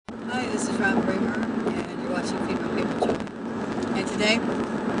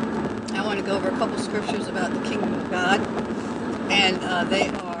today. I want to go over a couple scriptures about the kingdom of God, and they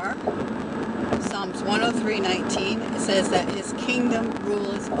are Psalms 103:19. It says that his kingdom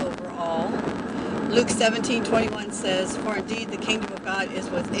rules over all. Luke 17:21 says, for indeed the kingdom of God is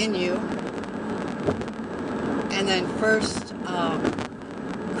within you. And then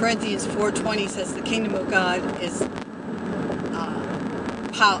 1 Corinthians 4:20 says the kingdom of God is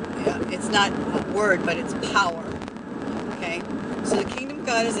power. It's not a word, but it's power. Okay, so the kingdom of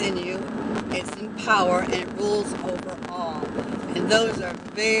God is in you. It's in power, and it rules over all. And those are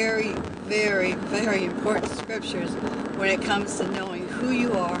very, very, very important scriptures when it comes to knowing who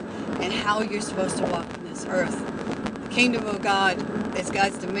you are and how you're supposed to walk on this earth. The kingdom of God is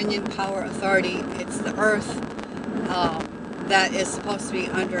God's dominion, power, authority. It's the earth that is supposed to be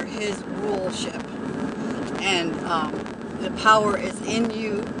under his ruleship. And the power is in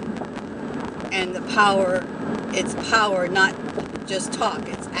you, and the power, it's power, not just talk,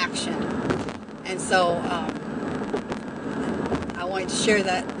 it's action. And so I wanted to share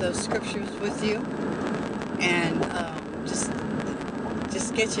those scriptures with you, and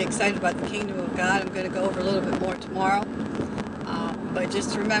just get you excited about the kingdom of God. I'm going to go over a little bit more tomorrow, but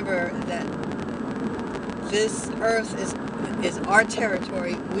just remember that this earth is our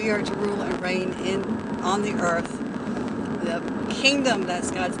territory. We are to rule and reign on the earth. The kingdom, that's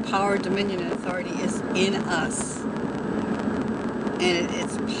God's power, dominion, and authority, is in us. And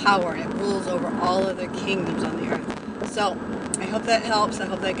it's power, and it rules over all other kingdoms on the earth. So, I hope that helps. I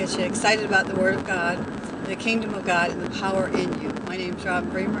hope that gets you excited about the Word of God, the kingdom of God, and the power in you. My name is Robin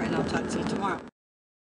Bremer, and I'll talk to you tomorrow.